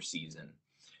winter season.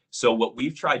 So what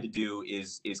we've tried to do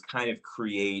is kind of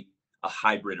create a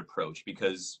hybrid approach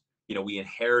because, you know, we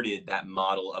inherited that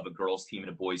model of a girls team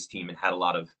and a boys team and had a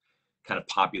lot of kind of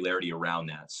popularity around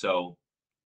that. So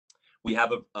we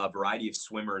have a variety of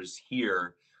swimmers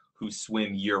here who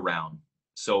swim year round.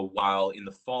 So while in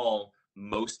the fall,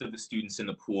 most of the students in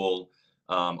the pool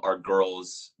are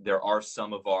girls, there are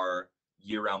some of our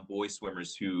year-round boy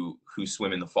swimmers who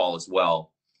swim in the fall as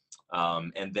well,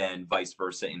 and then vice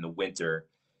versa in the winter.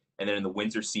 And then in the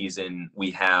winter season, we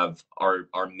have our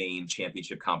main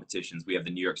championship competitions. We have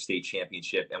the New York State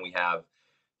Championship, and we have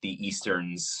the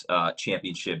Easterns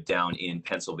Championship down in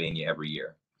Pennsylvania every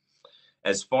year.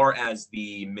 As far as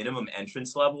the minimum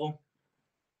entrance level,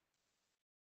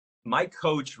 my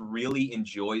coach really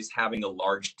enjoys having a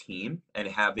large team and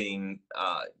having,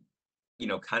 you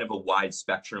know, kind of a wide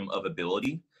spectrum of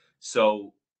ability.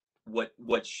 So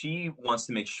what she wants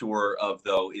to make sure of,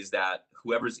 though, is that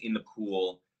whoever's in the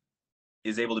pool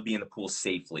is able to be in the pool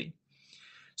safely.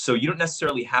 So you don't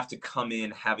necessarily have to come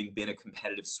in having been a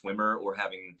competitive swimmer or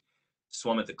having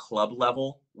swum at the club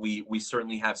level. We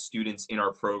certainly have students in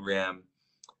our program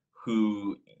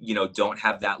who, you know, don't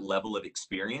have that level of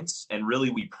experience. And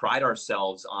really, we pride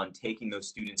ourselves on taking those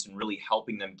students and really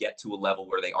helping them get to a level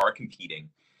where they are competing.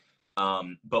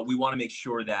 But we want to make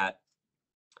sure that,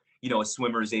 you know, a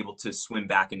swimmer is able to swim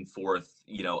back and forth,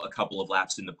 you know, a couple of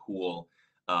laps in the pool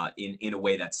in a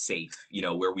way that's safe, you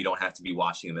know, where we don't have to be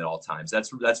watching them at all times.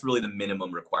 That's really the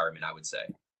minimum requirement, I would say.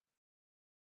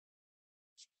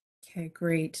 Okay,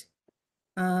 great.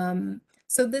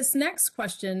 So this next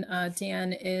question,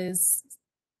 Dan, is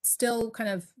still kind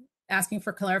of asking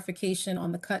for clarification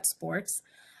on the cut sports.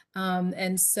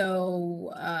 And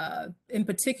so in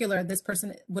particular, this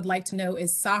person would like to know,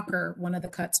 is soccer one of the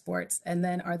cut sports? And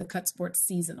then are the cut sports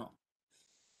seasonal?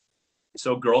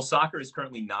 So girls soccer is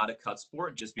currently not a cut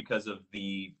sport just because of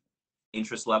the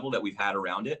interest level that we've had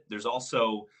around it. There's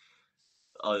also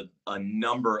a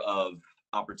number of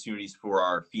opportunities for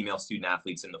our female student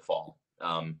athletes in the fall,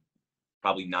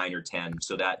 probably 9 or 10.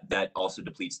 So that also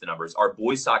depletes the numbers. Our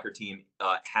boys soccer team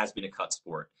has been a cut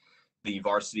sport. The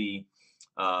varsity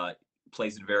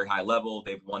plays at a very high level.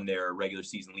 They've won their regular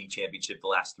season league championship the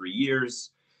last 3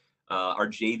 years. Our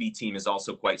JV team is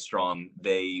also quite strong.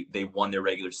 They won their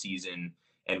regular season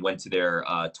and went to their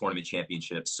tournament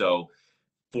championship. So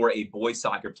for a boys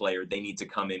soccer player, they need to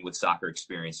come in with soccer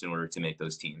experience in order to make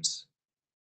those teams.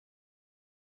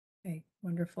 Okay,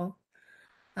 wonderful.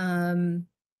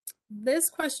 This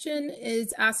question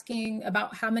is asking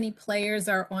about how many players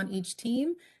are on each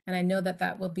team. And I know that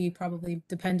that will be probably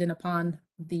dependent upon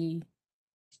the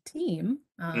team.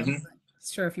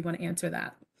 Sure, if you want to answer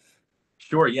that.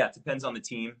 Sure, yeah, it depends on the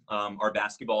team. Our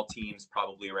basketball team's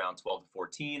probably around 12 to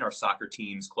 14. Our soccer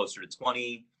team's closer to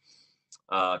 20.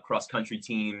 Cross-country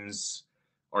teams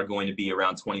are going to be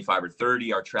around 25 or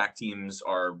 30. Our track teams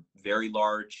are very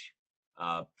large,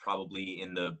 probably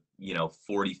in the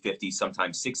 40, 50,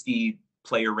 sometimes 60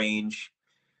 player range.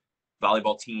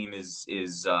 Volleyball team is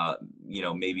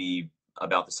maybe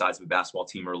about the size of a basketball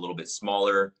team or a little bit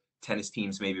smaller. Tennis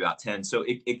teams maybe about 10. So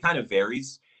it kind of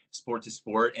varies sport to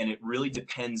sport, and it really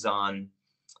depends on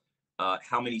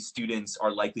how many students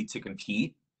are likely to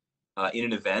compete in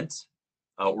an event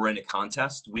or in a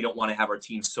contest. We don't want to have our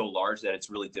team so large that it's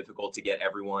really difficult to get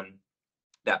everyone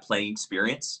that playing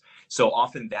experience. So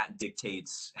often that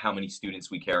dictates how many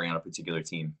students we carry on a particular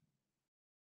team.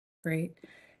 Great.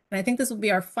 And I think this will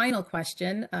be our final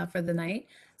question for the night.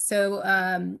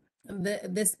 So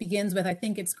this begins with, I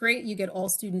think it's great you get all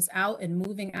students out and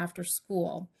moving after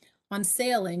school. On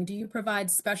sailing, do you provide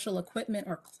special equipment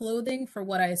or clothing for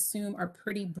what I assume are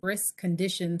pretty brisk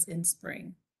conditions in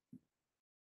spring?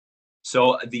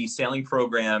 So the sailing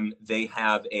program, they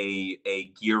have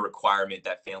a gear requirement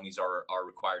that families are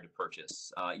required to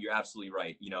purchase. You're absolutely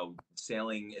right. You know,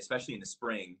 sailing, especially in the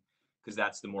spring, because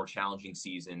that's the more challenging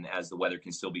season as the weather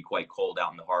can still be quite cold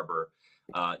out in the harbor.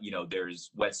 You know, there's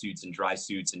wetsuits and dry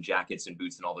suits and jackets and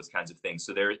boots and all those kinds of things.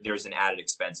 So there's an added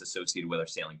expense associated with our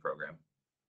sailing program.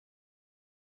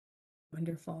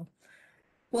 Wonderful.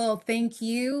 Well, thank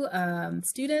you,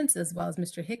 students, as well as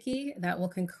Mr. Hickey. That will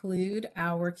conclude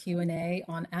our Q&A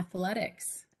on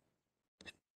athletics.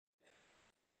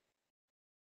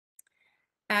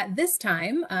 At this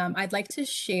time, I'd like to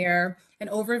share an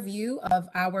overview of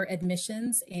our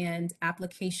admissions and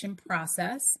application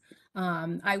process.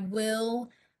 I will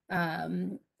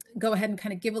go ahead and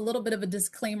kind of give a little bit of a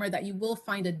disclaimer that you will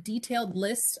find a detailed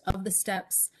list of the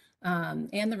steps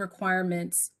and the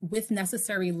requirements with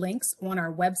necessary links on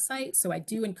our website. So I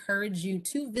do encourage you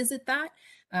to visit that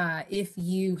if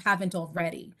you haven't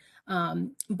already.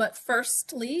 But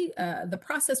firstly, the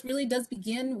process really does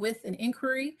begin with an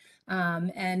inquiry,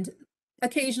 and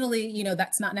occasionally, you know,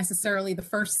 that's not necessarily the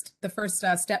first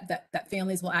step that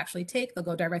families will actually take. They'll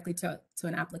go directly to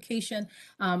an application,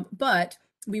 but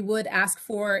we would ask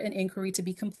for an inquiry to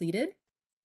be completed.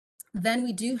 Then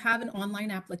we do have an online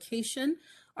application.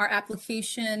 Our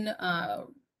application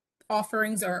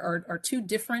offerings are two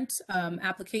different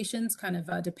applications, kind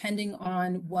of depending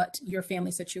on what your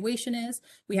family situation is.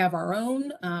 We have our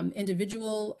own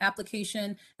individual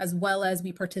application, as well as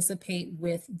we participate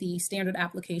with the standard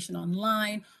application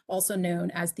online, also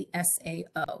known as the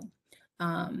SAO.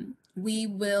 We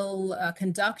will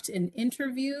conduct an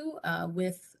interview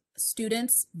with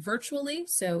students virtually,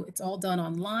 so it's all done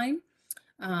online.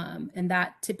 And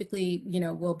that typically, you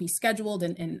know, will be scheduled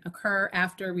and occur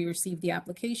after we receive the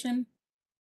application.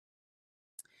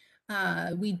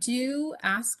 We do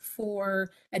ask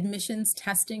for admissions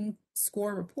testing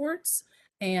score reports,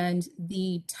 and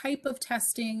the type of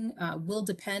testing will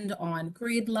depend on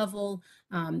grade level.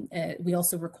 We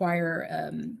also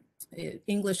require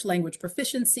English language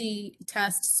proficiency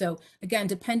tests. So again,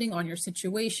 depending on your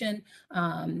situation,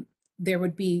 there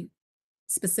would be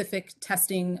specific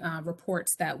testing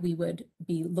reports that we would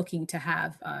be looking to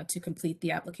have to complete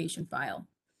the application file.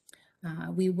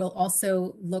 We will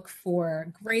also look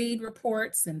for grade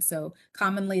reports, and so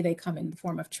commonly they come in the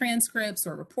form of transcripts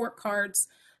or report cards.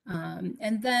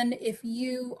 And then if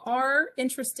you are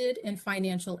interested in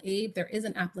financial aid, there is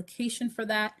an application for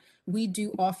that. We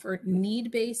do offer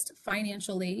need-based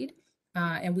financial aid,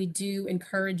 and we do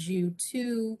encourage you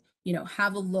to, you know,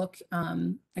 have a look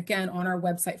again on our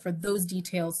website for those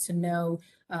details to know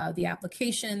the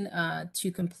application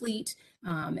to complete,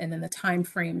 and then the time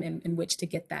frame in which to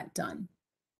get that done.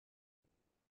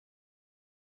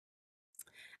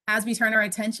 As we turn our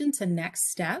attention to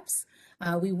next steps,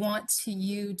 we want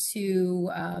you to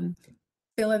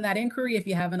fill in that inquiry if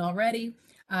you haven't already.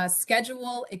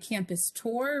 Schedule a campus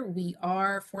tour. We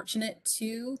are fortunate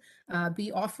to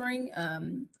be offering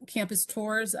campus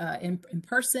tours in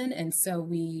person. And so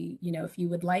we, you know, if you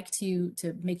would like to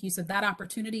make use of that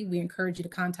opportunity, we encourage you to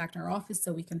contact our office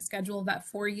so we can schedule that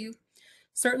for you.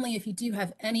 Certainly, if you do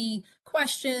have any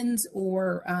questions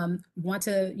or want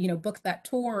to, you know, book that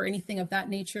tour or anything of that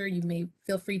nature, you may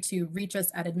feel free to reach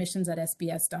us at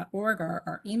admissions@sbs.org,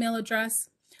 our email address,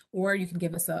 or you can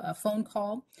give us a phone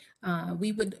call.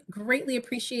 We would greatly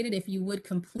appreciate it if you would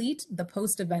complete the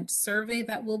post-event survey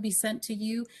that will be sent to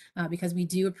you, because we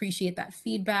do appreciate that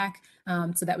feedback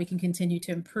so that we can continue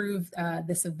to improve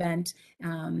this event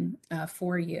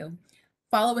for you.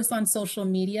 Follow us on social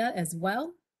media as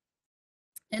well.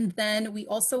 And then we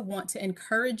also want to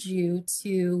encourage you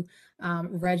to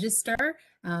register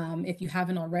if you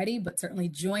haven't already, but certainly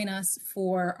join us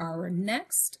for our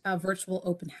next virtual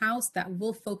open house that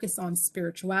will focus on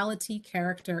spirituality,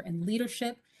 character, and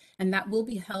leadership, and that will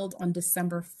be held on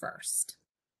December 1st.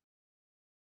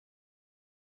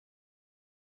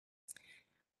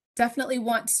 Definitely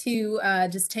want to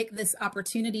just take this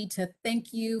opportunity to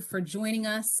thank you for joining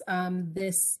us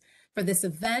for this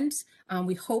event.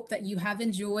 We hope that you have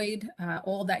enjoyed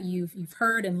all that you've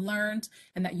heard and learned,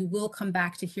 and that you will come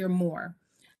back to hear more.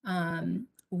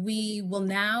 We will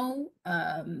now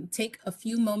take a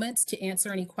few moments to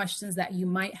answer any questions that you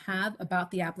might have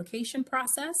about the application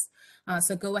process.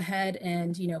 So go ahead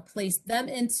and, you know, place them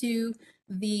into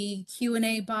the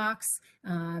Q&A box,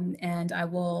 and I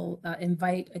will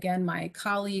invite again my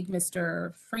colleague,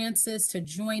 Mr. Francis, to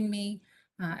join me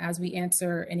as we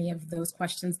answer any of those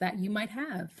questions that you might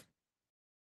have.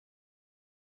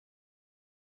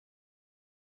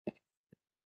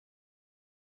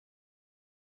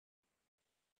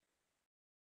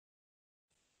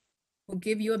 We'll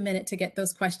give you a minute to get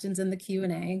those questions in the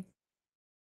Q&A.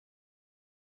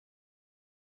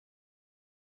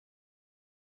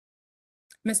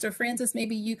 Mr. Francis,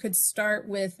 maybe you could start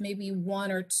with maybe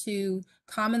one or two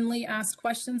commonly asked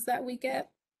questions that we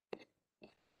get.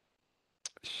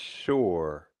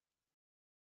 Sure.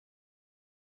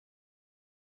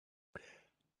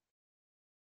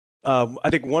 I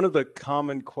think one of the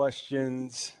common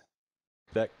questions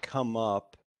that come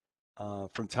up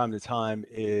from time to time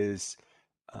is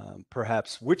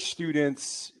perhaps which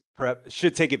students perhaps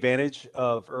should take advantage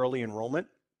of early enrollment.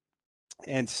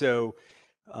 And so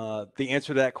the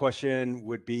answer to that question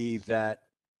would be that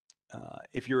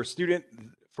if you're a student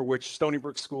for which Stony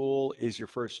Brook School is your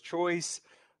first choice,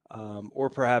 or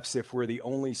perhaps if we're the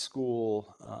only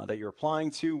school that you're applying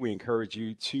to, we encourage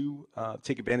you to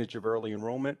take advantage of early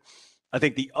enrollment. I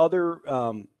think the other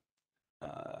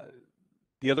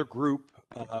group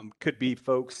could be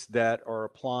folks that are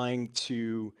applying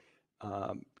to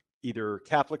either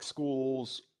Catholic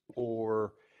schools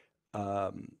or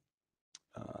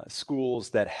schools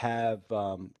that have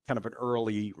kind of an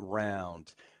early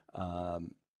round.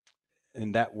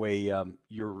 And that way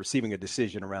you're receiving a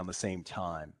decision around the same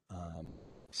time.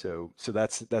 So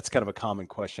that's kind of a common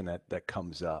question that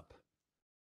comes up.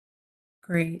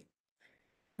 Great.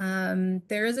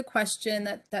 There is a question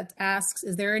that asks,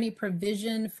 is there any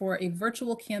provision for a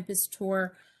virtual campus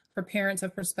tour for parents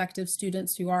of prospective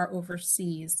students who are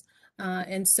overseas?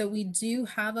 And so we do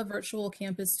have a virtual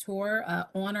campus tour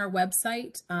on our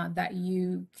website that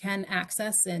you can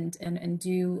access and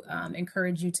do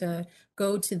encourage you to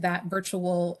go to that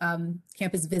virtual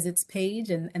campus visits page,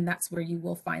 and that's where you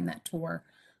will find that tour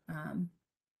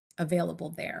available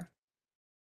there.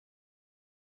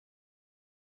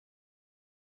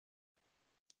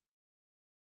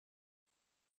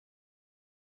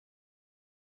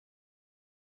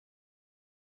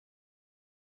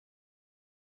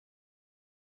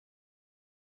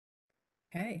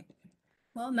 Okay.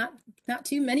 Well, not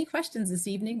too many questions this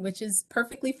evening, which is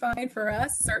perfectly fine for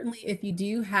us. Certainly, if you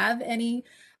do have any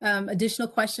additional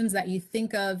questions that you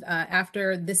think of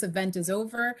after this event is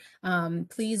over,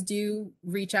 please do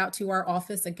reach out to our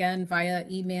office again via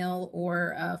email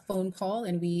or phone call,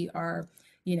 and we are,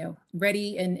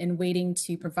 ready and waiting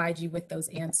to provide you with those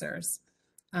answers.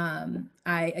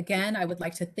 I would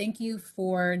like to thank you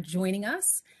for joining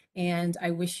us, and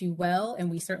I wish you well,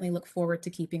 and we certainly look forward to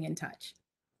keeping in touch.